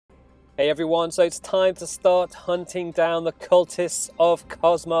Hey everyone, so it's time to start hunting down the cultists of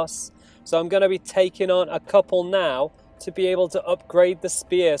Cosmos. So I'm going to be taking on a couple now to be able to upgrade the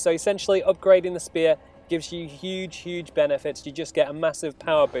spear. So essentially upgrading the spear gives you huge benefits. You just get a massive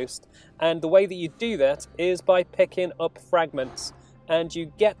power boost. And the way that you do that is by picking up fragments. And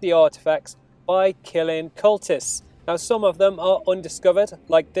you get the artifacts by killing cultists. Now some of them are undiscovered,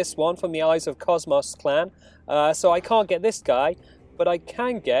 like this one from the Eyes of Cosmos clan. So I can't get this guy, but I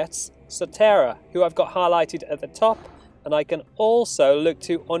can get Sotera, who I've got highlighted at the top, and I can also look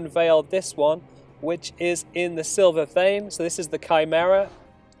to unveil this one, which is in the silver vein. So this is the Chimera.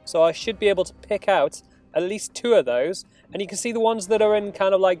 So I should be able to pick out at least two of those, and you can see the ones that are in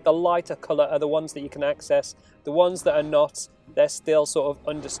kind of like the lighter color are the ones that you can access. The ones that are not, they're still sort of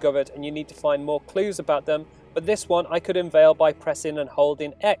undiscovered, and you need to find more clues about them. But this one I could unveil by pressing and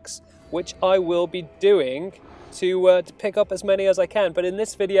holding X, which I will be doing to pick up as many as I can. But in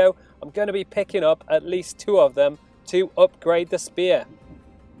this video, I'm going to be picking up at least two of them to upgrade the spear.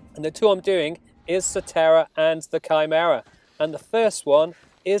 And the two I'm doing is Sotera and the Chimera. And the first one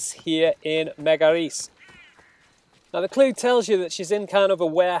is here in Megaris. Now the clue tells you that she's in kind of a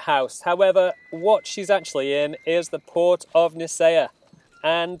warehouse. However, what she's actually in is the port of Nicaea.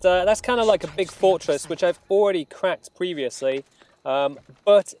 And that's kind of like a big fortress, which I've already cracked previously.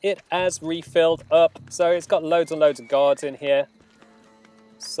 But it has refilled up, so it's got loads and loads of guards in here.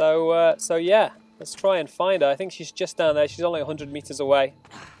 So yeah, let's try and find her. I think she's just down there. She's only 100 meters away.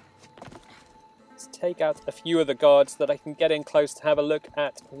 Let's take out a few of the guards that I can get in close to have a look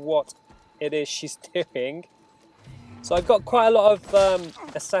at what it is she's doing. So I've got quite a lot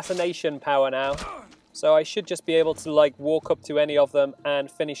of assassination power now. So I should just be able to like walk up to any of them and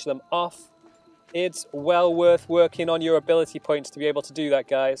finish them off. It's well worth working on your ability points to be able to do that,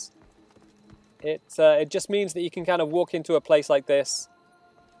 guys. It just means that you can kind of walk into a place like this,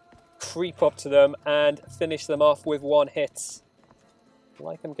 creep up to them, and finish them off with one hit.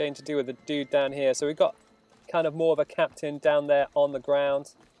 Like I'm going to do with the dude down here. So we've got kind of more of a captain down there on the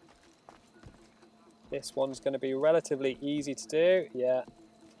ground. This one's going to be relatively easy to do. Yeah.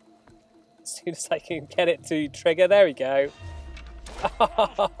 As soon as I can get it to trigger, there we go.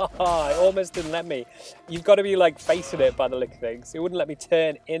 It almost didn't let me. You've got to be like facing it by the look of things. It wouldn't let me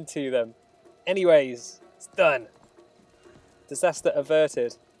turn into them. Anyways, it's done. Disaster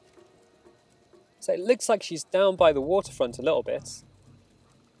averted. So it looks like she's down by the waterfront a little bit.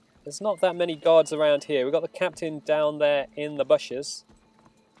 There's not that many guards around here. We've got the captain down there in the bushes.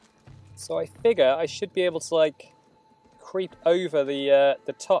 So I figure I should be able to like creep over the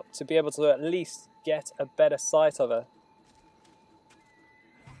top to be able to at least get a better sight of her.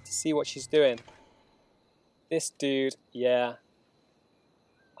 To see what she's doing. This dude, yeah.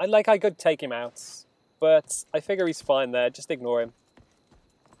 I could take him out, but I figure he's fine there. Just ignore him.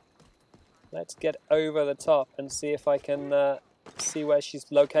 Let's get over the top and see if I can see where she's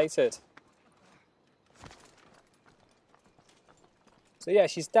located. So yeah,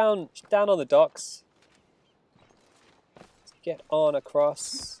 she's down on the docks. Let's get on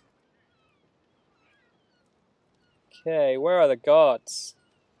across. Okay, where are the guards?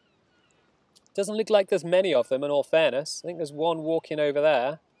 Doesn't look like there's many of them, in all fairness. I think there's one walking over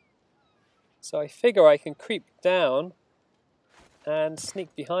there. So I figure I can creep down and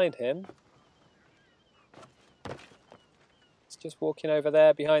sneak behind him. It's just walking over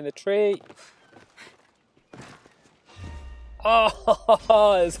there behind the tree.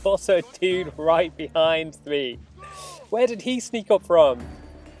 Oh, there's also a dude right behind me. Where did he sneak up from?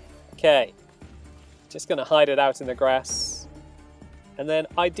 Okay, just going to hide it out in the grass. And then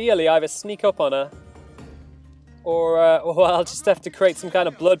ideally either sneak up on her or I'll just have to create some kind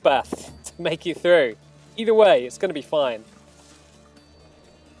of bloodbath to make it through. Either way, it's going to be fine.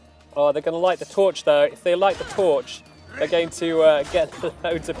 Oh, they're going to light the torch though. If they light the torch, they're going to get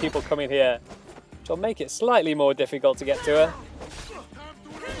loads of people coming here, which will make it slightly more difficult to get to her.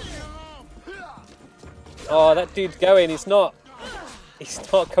 Oh, that dude's going. He's not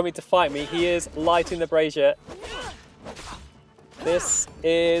coming to fight me. He is lighting the brazier. This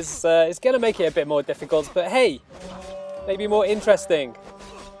is it's going to make it a bit more difficult, but hey, maybe more interesting.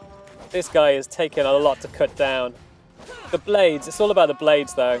 This guy is taking a lot to cut down. The blades, it's all about the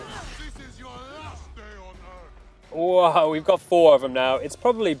blades though. Wow, we've got 4 of them now. It's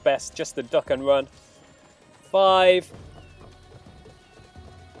probably best just to duck and run. 5.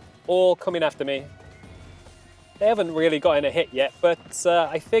 All coming after me. They haven't really gotten a hit yet, but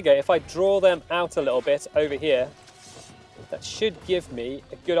I figure if I draw them out a little bit over here, that should give me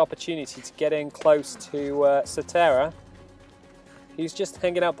a good opportunity to get in close to Sotera. He's just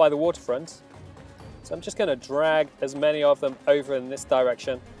hanging out by the waterfront. So I'm just going to drag as many of them over in this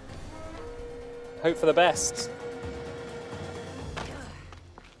direction. hope for the best.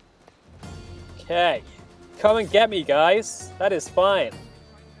 Okay. Come and get me, guys. That is fine.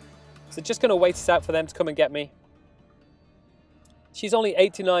 So just going to wait it out for them to come and get me. She's only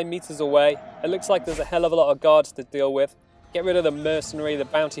 89 meters away. It looks like there's a hell of a lot of guards to deal with. Get rid of the mercenary, the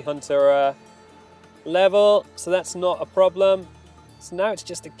bounty hunter level. So that's not a problem. So now it's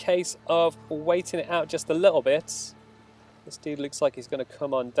just a case of waiting it out just a little bit. This dude looks like he's going to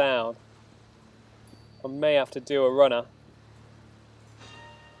come on down. I may have to do a runner.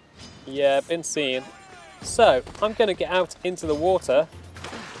 Yeah, been seen. So, I'm going to get out into the water.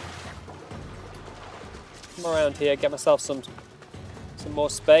 Come around here, get myself some more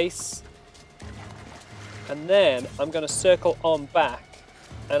space. And then I'm going to circle on back.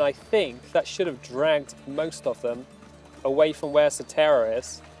 And I think that should have dragged most of them away from where Cetera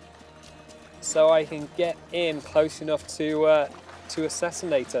is. So I can get in close enough to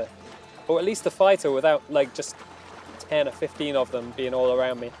assassinate her. Or at least to fight her without like just 10 or 15 of them being all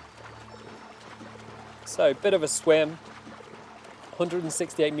around me. So, bit of a swim.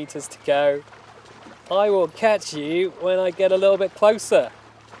 168 meters to go. I will catch you when I get a little bit closer.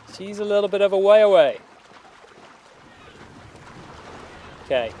 She's a little bit of a way away.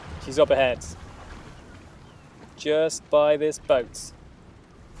 Okay, she's up ahead. Just by this boat.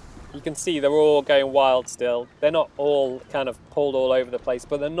 You can see they're all going wild still. They're not all kind of pulled all over the place,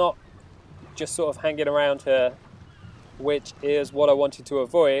 but they're not just sort of hanging around her, which is what I wanted to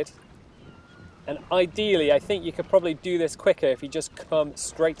avoid. And ideally, I think you could probably do this quicker if you just come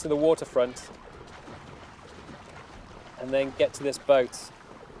straight to the waterfront and then get to this boat.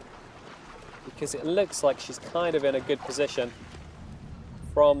 Because it looks like she's kind of in a good position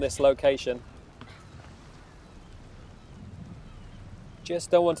from this location. Just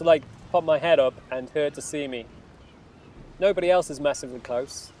don't want to like pop my head up and her to see me. Nobody else is massively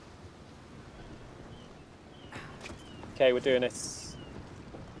close. Okay, we're doing it.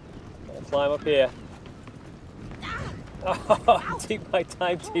 Gonna climb up here. Oh, take my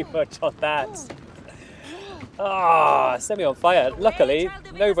time too much on that. Ah, set me on fire. Luckily,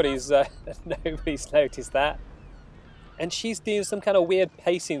 nobody's noticed that. And she's doing some kind of weird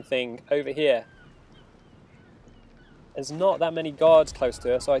pacing thing over here. There's not that many guards close to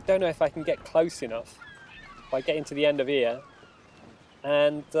her, so I don't know if I can get close enough by getting to the end of here.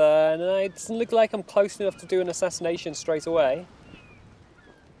 And no, it doesn't look like I'm close enough to do an assassination straight away.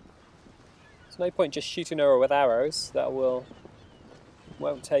 There's no point just shooting her with arrows. That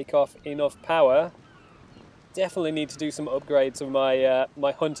won't take off enough power. Definitely need to do some upgrades of my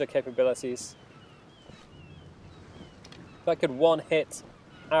my hunter capabilities. If I could one-hit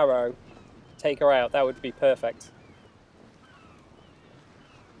arrow take her out, that would be perfect.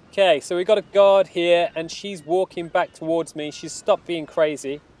 Okay, so we've got a guard here, and she's walking back towards me. She's stopped being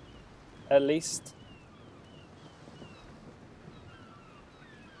crazy, at least.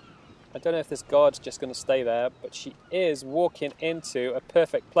 I don't know if this guard's just going to stay there, but she is walking into a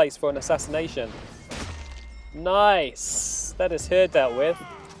perfect place for an assassination. Nice! That is her dealt with.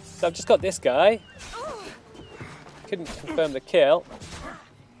 So I've just got this guy. Couldn't confirm the kill,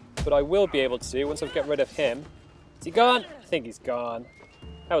 but I will be able to once I get rid of him. Is he gone? I think he's gone.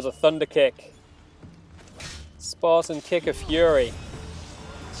 That was a thunder kick. Spartan kick of fury.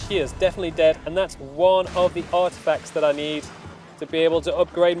 She is definitely dead, and that's one of the artifacts that I need to be able to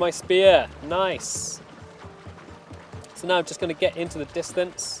upgrade my spear. Nice. So now I'm just going to get into the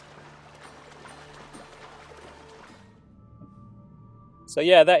distance. So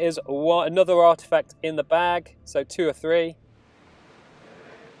yeah, that is another artifact in the bag. So 2 or 3.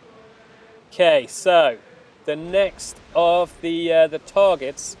 Okay, so the next of the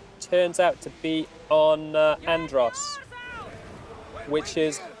targets turns out to be on Andros, which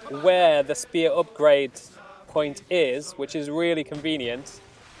is where the spear upgrade point is, which is really convenient.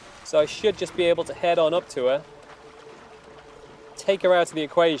 So I should just be able to head on up to her, take her out of the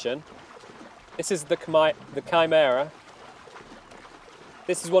equation. This is the Chimera.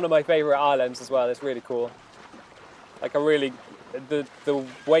 This is one of my favorite islands as well. It's really cool. Like the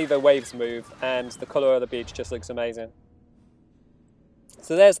way the waves move and the color of the beach just looks amazing.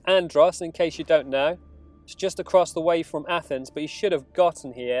 So there's Andros, in case you don't know. It's just across the way from Athens, but you should have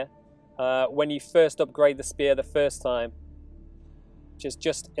gotten here when you first upgrade the spear the first time. Which is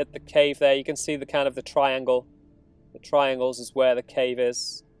just at the cave there. You can see the kind of the triangle. The triangles is where the cave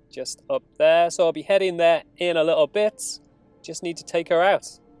is, just up there. So I'll be heading there in a little bit. Just need to take her out.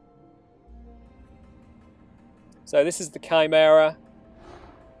 So this is the Chimera.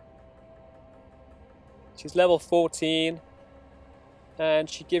 She's level 14. And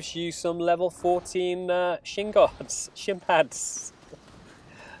she gives you some level 14 shin guards, shin pads.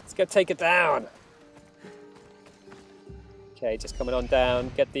 Let's go take it down. Okay, just coming on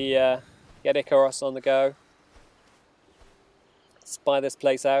down. Get Icaros on the go. Spy this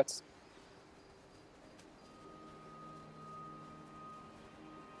place out.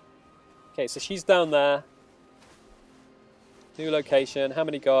 Okay, so she's down there. New location. How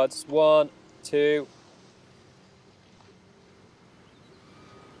many guards? 1, 2.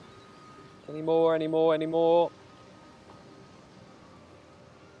 Any more? Any more? Any more?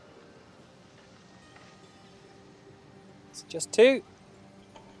 It's just 2.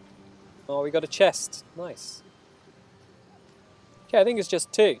 Oh, we got a chest. Nice. Okay, I think it's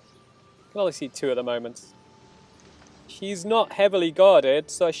just 2. Can only see 2 at the moment. She's not heavily guarded,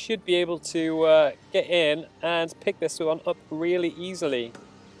 so I should be able to get in and pick this one up really easily.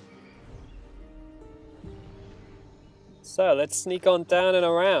 So let's sneak on down and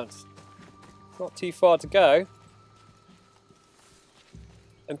around. Not too far to go.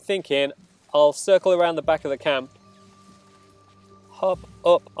 I'm thinking I'll circle around the back of the camp, hop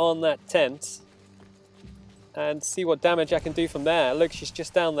up on that tent, and see what damage I can do from there. Look, she's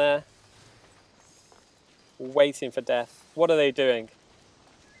just down there, waiting for death. What are they doing?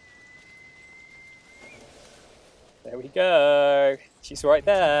 There we go. She's right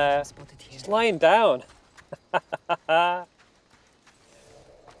there. She's lying down.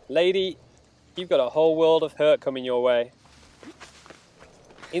 Lady, you've got a whole world of hurt coming your way.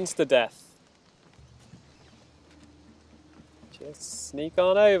 Insta-death. Just sneak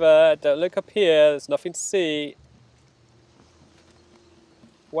on over. Don't look up here. There's nothing to see.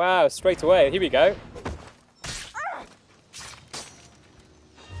 Wow, straight away. Here we go.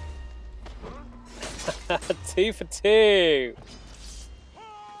 Two for 2.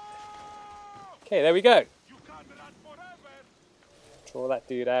 Okay, there we go. Draw that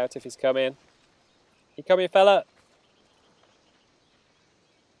dude out if he's coming. You coming, fella?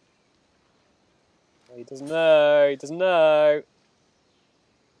 Oh, he doesn't know. He doesn't know.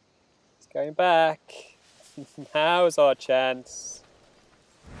 He's going back. Now's our chance.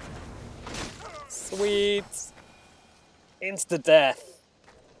 Sweet. Insta-death.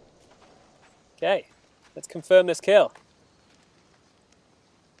 Okay. Let's confirm this kill.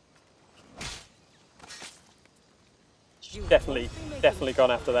 Definitely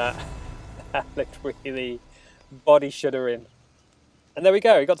gone after that. That looked really body shuddering. And there we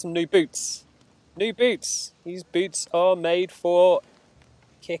go, we got some new boots. New boots. These boots are made for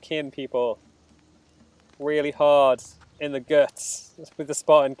kicking people really hard in the guts with the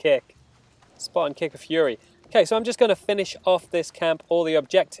Spartan kick. Spartan kick of fury. Okay, so I'm just going to finish off this camp, all the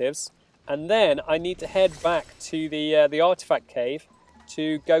objectives. And then I need to head back to the artifact cave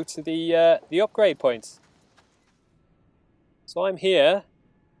to go to the upgrade point. So I'm here,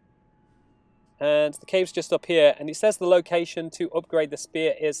 and the cave's just up here, and it says the location to upgrade the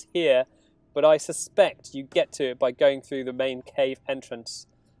spear is here, but I suspect you get to it by going through the main cave entrance.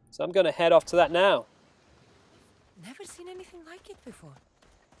 So I'm going to head off to that now. Never seen anything like it before.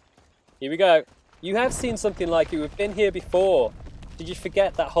 Here we go. You have seen something like it. We've been here before. Did you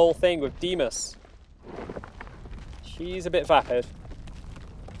forget that whole thing with Demas? She's a bit vapid.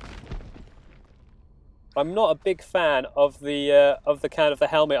 I'm not a big fan of the kind of the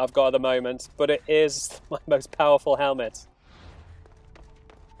helmet I've got at the moment, but it is my most powerful helmet.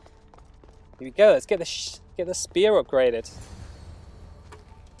 Here we go. Let's get the spear upgraded.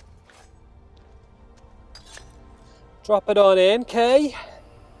 Drop it on in, Kay.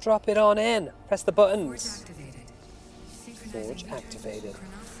 Drop it on in. Press the buttons. Forge activated.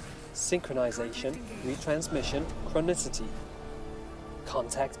 Synchronization, retransmission, chronicity.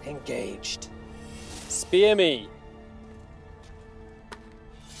 Contact engaged. Spear me.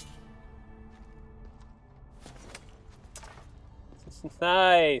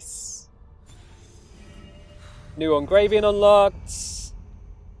 Nice. New engraving unlocked.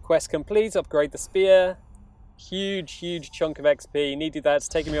 Quest complete. Upgrade the spear. Huge chunk of XP. Needed that. It's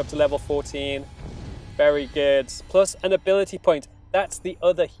taking me up to level 14. Very good. Plus an ability point. That's the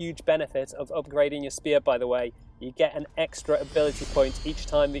other huge benefit of upgrading your spear, by the way. You get an extra ability point each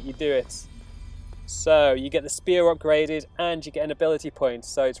time that you do it. So you get the spear upgraded and you get an ability point.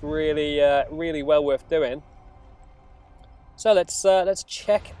 So it's really, really well worth doing. So let's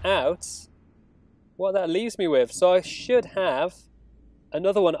check out what that leaves me with. So I should have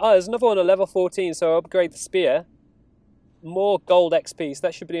another one. Oh, there's another one at level 14. So I'll upgrade the spear. More gold XP. So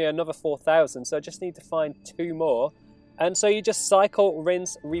that should be another 4,000. So I just need to find 2 more. And so you just cycle,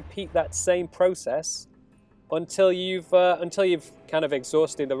 rinse, repeat that same process until you've kind of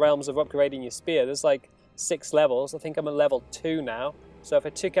exhausted the realms of upgrading your spear. There's like 6 levels. I think I'm at level 2 now. So if I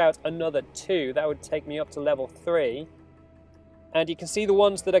took out another 2, that would take me up to level 3. And you can see the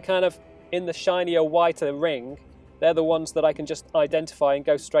ones that are kind of in the shinier, whiter ring. They're the ones that I can just identify and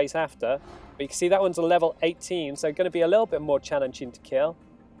go straight after. But you can see that one's a level 18, so going to be a little bit more challenging to kill.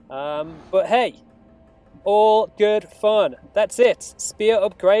 But hey, all good fun. That's it. Spear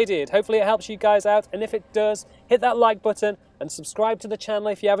upgraded. Hopefully it helps you guys out, and if it does, hit that like button and subscribe to the channel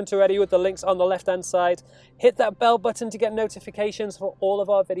if you haven't already with the links on the left hand side. Hit that bell button to get notifications for all of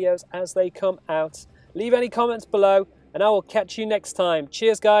our videos as they come out. Leave any comments below and I will catch you next time.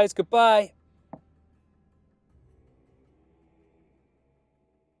 Cheers guys, goodbye.